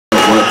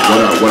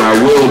What I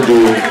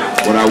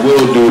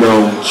will do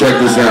though, check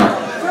this out.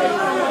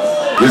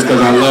 Just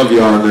cause I love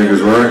y'all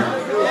niggas, right?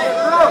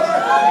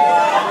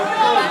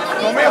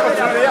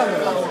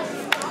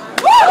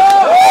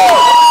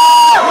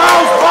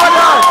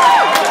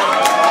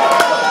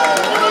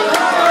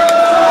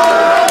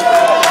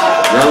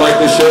 Y'all like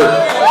this shirt?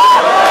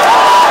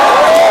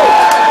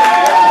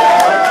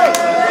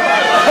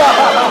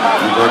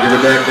 You gonna give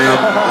it back now?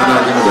 I'm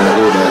not giving it back.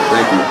 Give it back.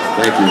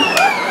 Thank you.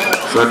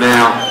 So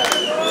now,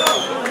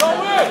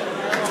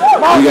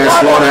 we got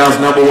Slaughterhouse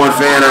 #1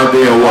 fan out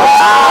there. What?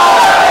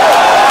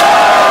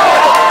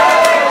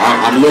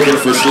 I'm looking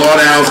for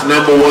Slaughterhouse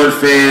 #1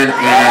 fan,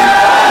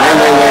 and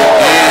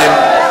and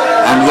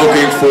I'm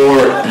looking for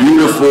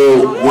beautiful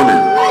women.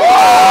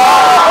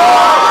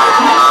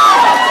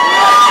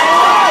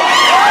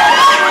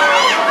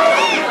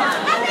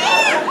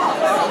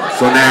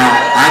 So now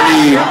I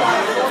need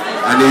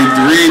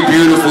 3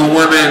 beautiful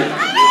women,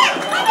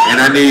 and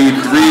I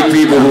need 3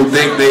 people who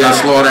think they are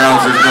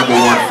Slaughterhouse's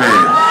 #1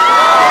 fan.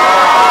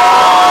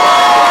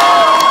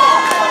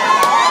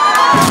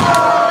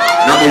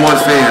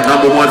 #1 fan,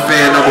 #1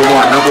 fan,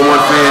 #1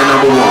 fan,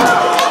 #1.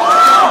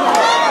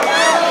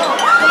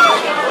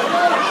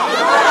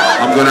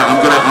 I'm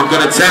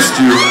gonna test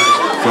you.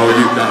 So if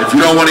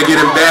you don't want to get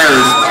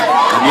embarrassed,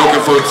 I'm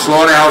looking for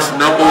Slaughterhouse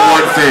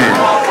 #1 fan.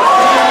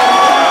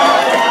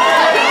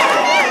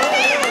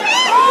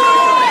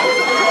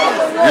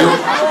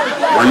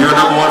 Are you a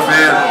 #1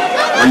 fan?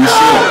 Are you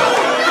sure?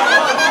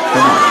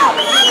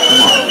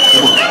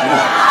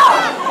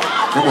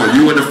 Come on,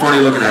 you and the funny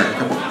looking at it.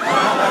 Come on,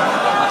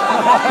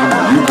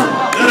 you come on.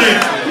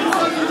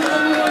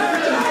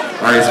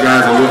 Alright,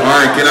 guys,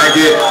 alright, can I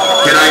get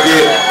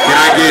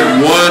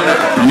one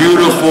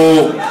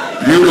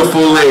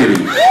beautiful lady?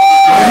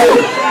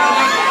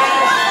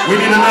 We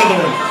need another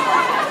one.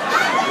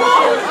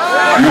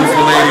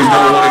 Beautiful ladies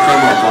don't want to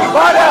come up, huh?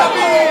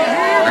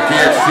 I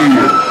can't see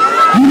you.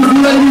 Beautiful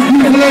ladies,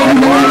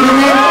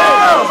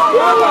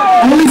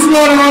 only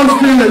Slaughterhouse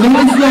fans,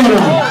 only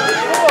Slaughterhouse.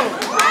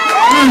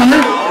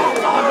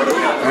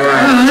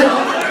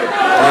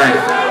 Alright,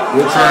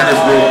 we'll try this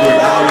real quick.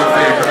 #1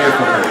 fan, come here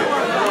for a minute.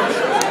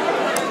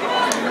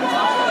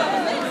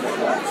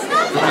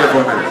 Come here for a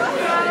minute.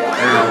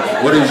 Now,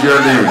 what is your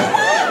name?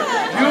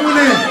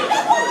 Unit.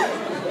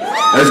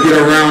 Let's get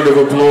a round of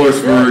applause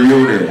for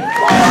Unit.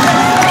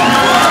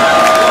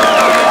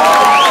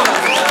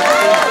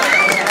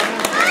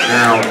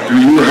 Now, do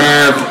you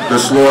have the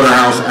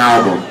Slaughterhouse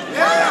album?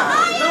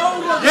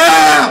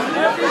 Yeah!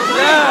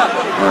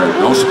 Alright,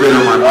 don't spit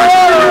on my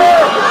microphone.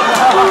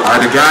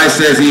 Alright, the guy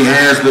says he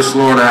has the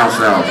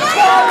Slaughterhouse album.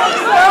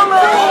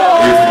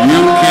 If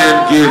you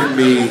can give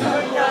me,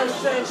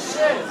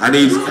 I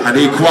need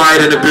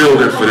quiet in the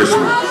building for this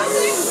one.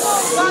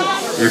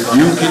 If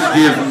you can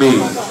give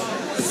me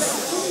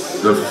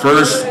the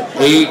first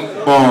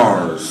 8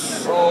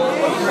 bars,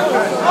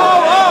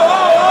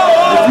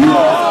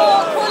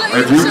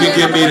 if you can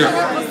give me the,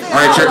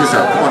 alright, check this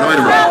out. Come on, don't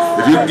interrupt.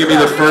 If you can give me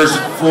the first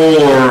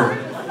 4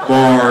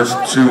 bars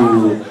to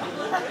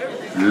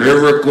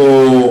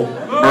Lyrical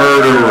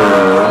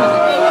Murderer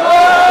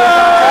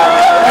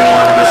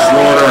on the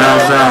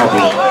Slaughterhouse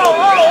album,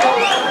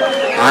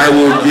 I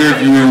will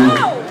give you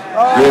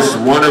this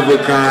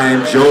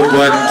one-of-a-kind Joe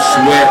Budden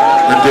Sweat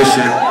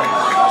Edition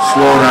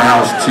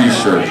Slaughterhouse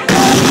t-shirt.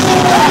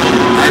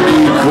 I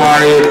need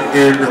quiet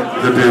in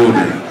the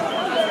building.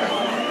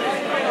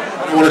 I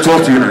don't want to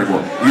talk to you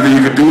anymore. Either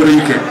you can do it or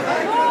you can't.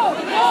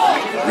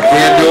 You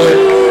can't do it?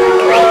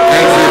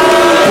 Exit.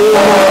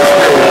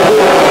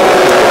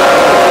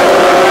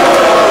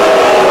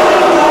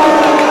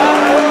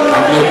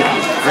 I'm looking.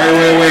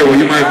 Wait. Well,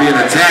 you might be an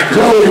attacker.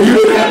 Joe, you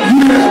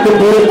have the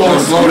ball. Oh,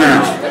 slow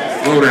down.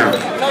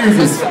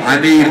 I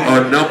need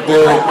a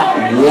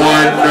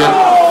 #1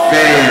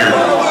 fan.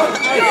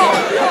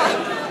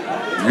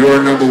 You're a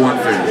 #1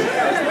 fan.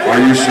 Are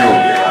you sure?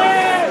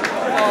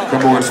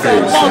 Come on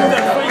stage, sir.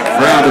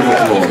 Round of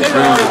applause.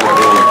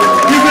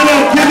 Give it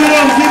up.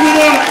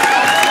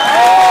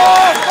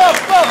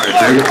 Alright,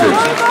 take a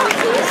picture.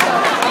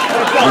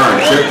 Alright,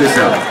 check this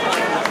out.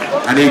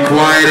 I need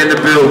quiet in the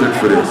building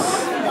for this.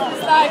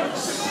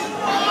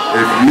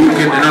 If you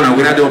can, no,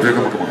 we're not doing pick.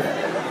 Come on.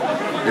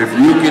 If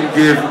you can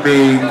give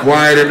me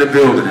quiet in the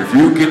building, if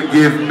you can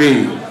give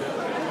me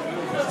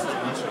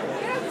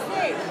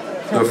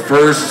the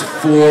first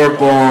 4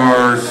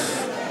 bars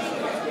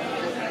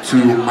to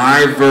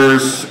my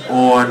verse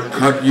on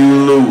Cut You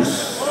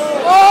Loose on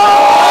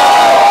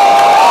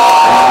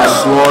the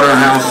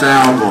Slaughterhouse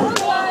album,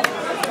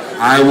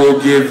 I will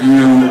give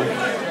you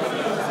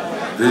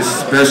this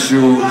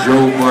special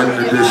Joe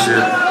Budden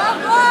edition.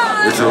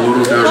 It's a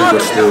little dirty,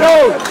 but still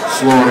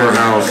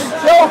Slaughterhouse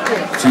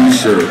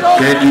t-shirt.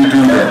 Can you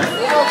do that?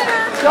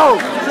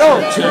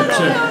 Check.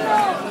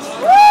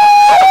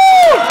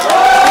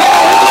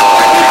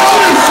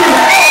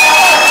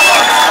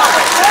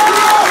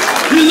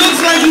 He looks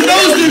like he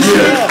knows this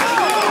shit.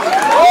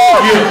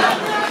 Yeah.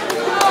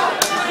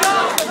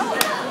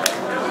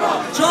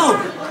 Joe,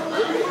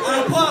 I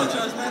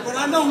apologize, man, but I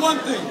know one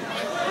thing.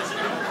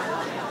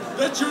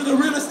 Bet you're the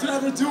realest to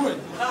ever do it.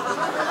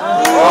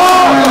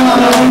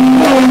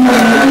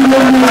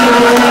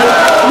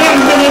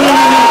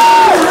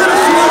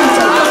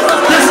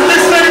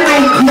 This ain't no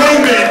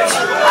comment.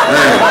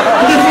 Hey.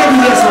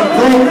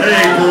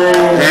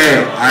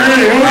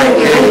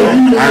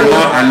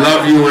 I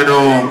love you and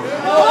all.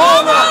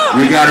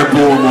 We gotta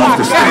boo him off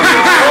the stage.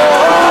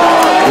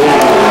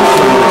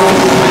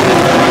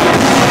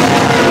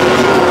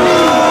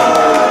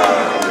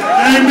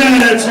 I ain't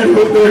mad at you,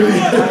 baby.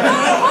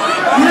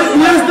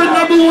 Where's the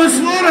 #1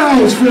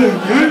 Slaughterhouse film,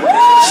 man?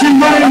 She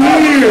right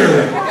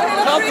here.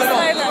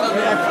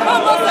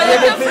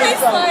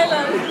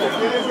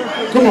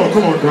 Come on,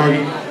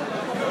 doggy.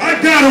 I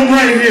got him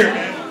right here.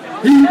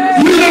 We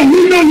know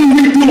what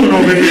we're doing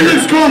over here. He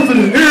looks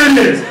confident. There it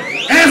is.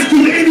 Ask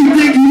him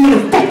anything you want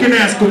to fucking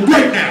ask him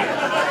right now.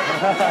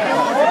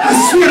 I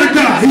swear to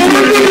God. I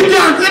swear to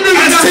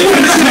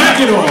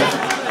God.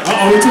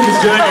 Uh-oh, he took his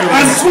jacket off. I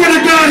swear to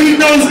God he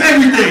knows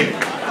everything.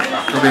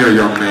 Come here,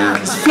 young man.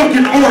 It's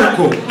fucking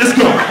Oracle. Let's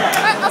go.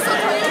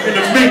 In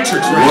the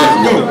Matrix, right? Let's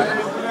go.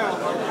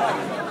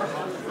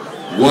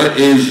 What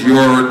is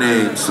your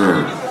name,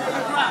 sir?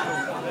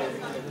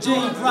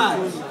 J.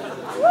 Price.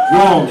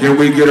 Wrong. Can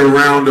we get a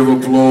round of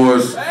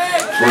applause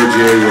for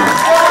J. Rock?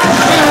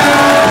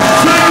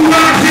 J.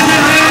 Rock in the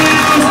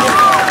house.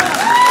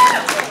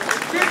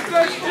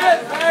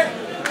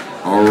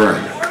 All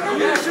right.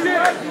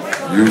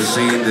 You've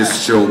seen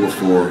this show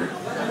before.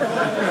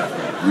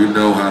 You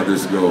know how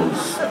this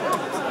goes.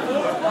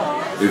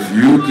 If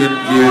you can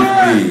give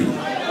me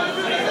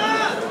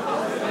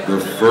the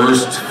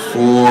first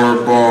 4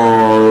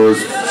 bars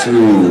to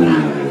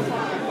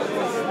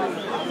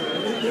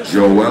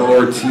Joel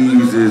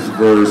Ortiz's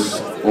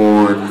verse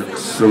on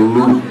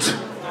Salute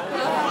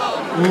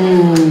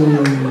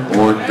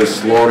on the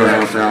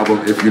Slaughterhouse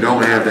album. If you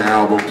don't have the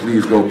album,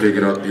 please go pick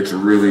it up. It's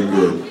really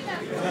good.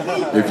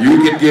 If you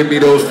can give me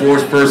those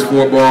first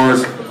 4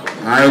 bars,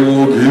 I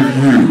will give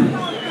you.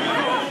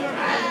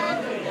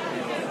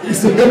 He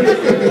said,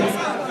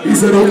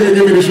 okay,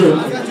 give me the shirt. I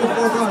got your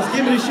 4 bars.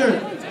 Give me the shirt.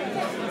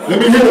 Let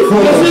me hear it for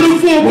Let's hit the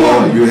 4 bars.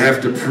 Well, you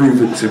have to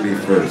prove it to me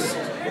first.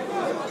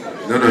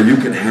 No, you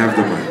can have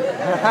the mic.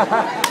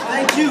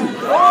 Thank you.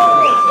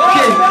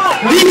 Okay.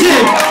 DJ.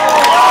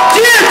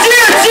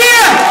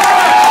 Cheer!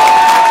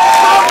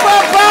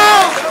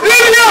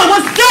 Yo,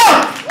 what's up?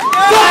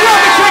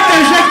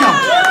 Shake that.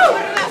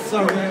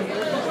 Sorry, man.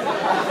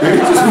 A+.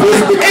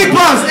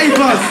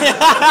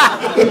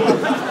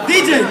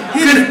 DJ.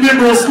 Fifth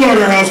member of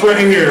Slaughterhouse right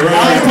here,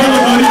 right?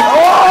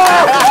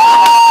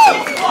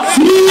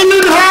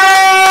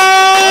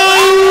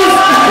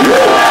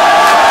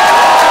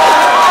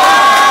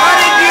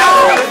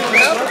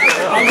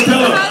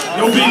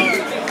 No beat.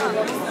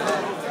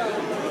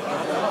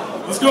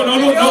 Let's go. No,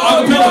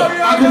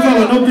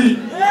 acapella. No beat.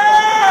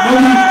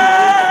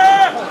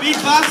 Beat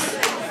box.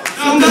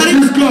 Somebody?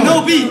 No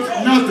beat.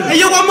 Nothing. Hey,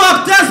 yo, I'm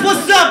up. That's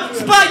what's up.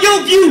 Spot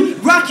your view.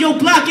 Rock your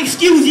block.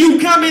 Excuse you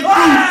coming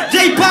through.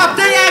 J-Pop,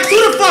 they ask who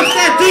the fuck's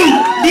that dude?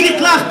 Need a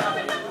clock.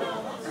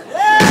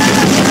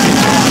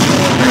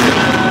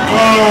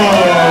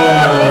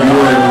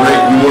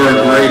 You were a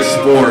great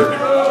sport.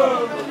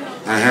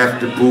 I have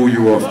to boo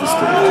you off the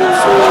stage.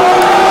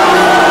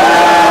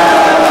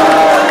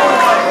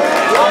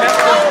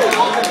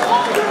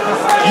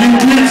 You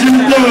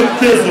dug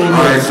Thistle.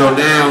 Alright, so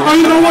now... Oh,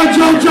 you know what,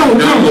 Joe?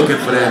 I'm looking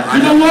for that.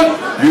 You know what?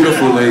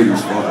 Beautiful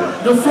ladies, father.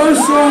 The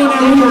first song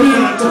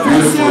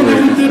that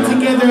we did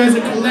together as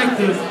a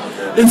collective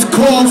is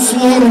called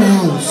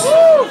Slaughterhouse.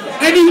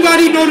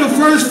 Anybody know the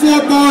first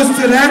 4 bars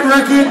to that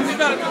record?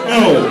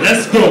 No,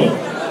 let's go.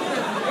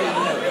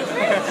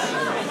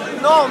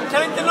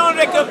 Kan inte någon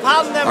räcka upp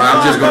handen?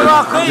 I'm just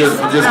gonna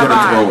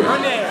throw it.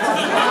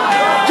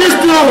 Just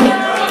throw it.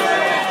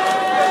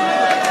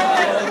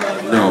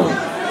 No, I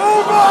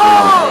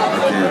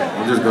can't.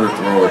 I'm just gonna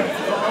throw it.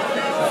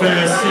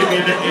 Fast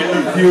singing the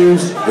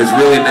interviews. It's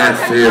really not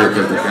fair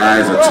because the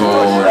guys are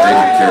tall and they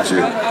can catch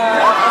it.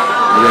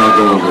 We're gonna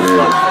go over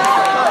there.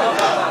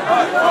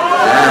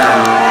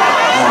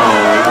 Yeah. Oh,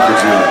 look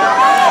at you.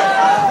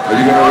 Are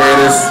you gonna wear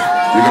this?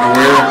 You gonna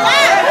wear it?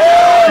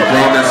 You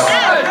promise?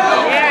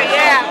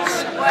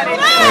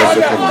 So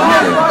come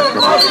on,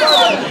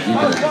 you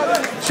can.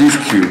 She's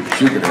cute.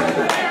 She can have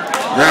it.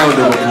 Round of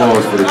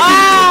applause for the cute.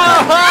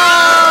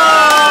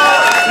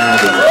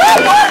 Round of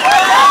applause.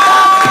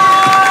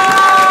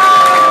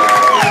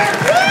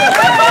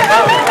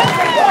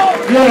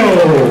 Yo!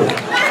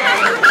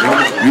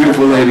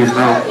 Beautiful ladies,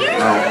 now.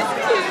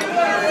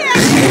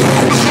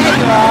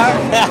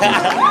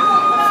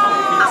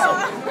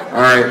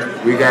 All right,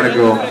 we gotta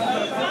go.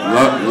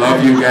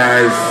 Love you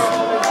guys.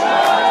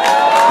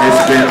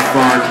 It's been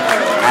fun.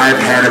 I've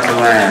had a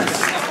blast.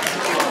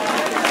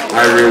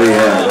 I really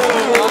have.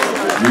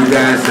 You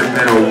guys have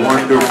been a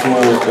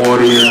wonderful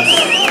audience.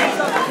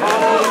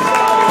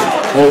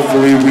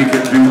 Hopefully we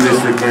can do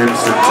this again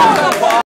sometime.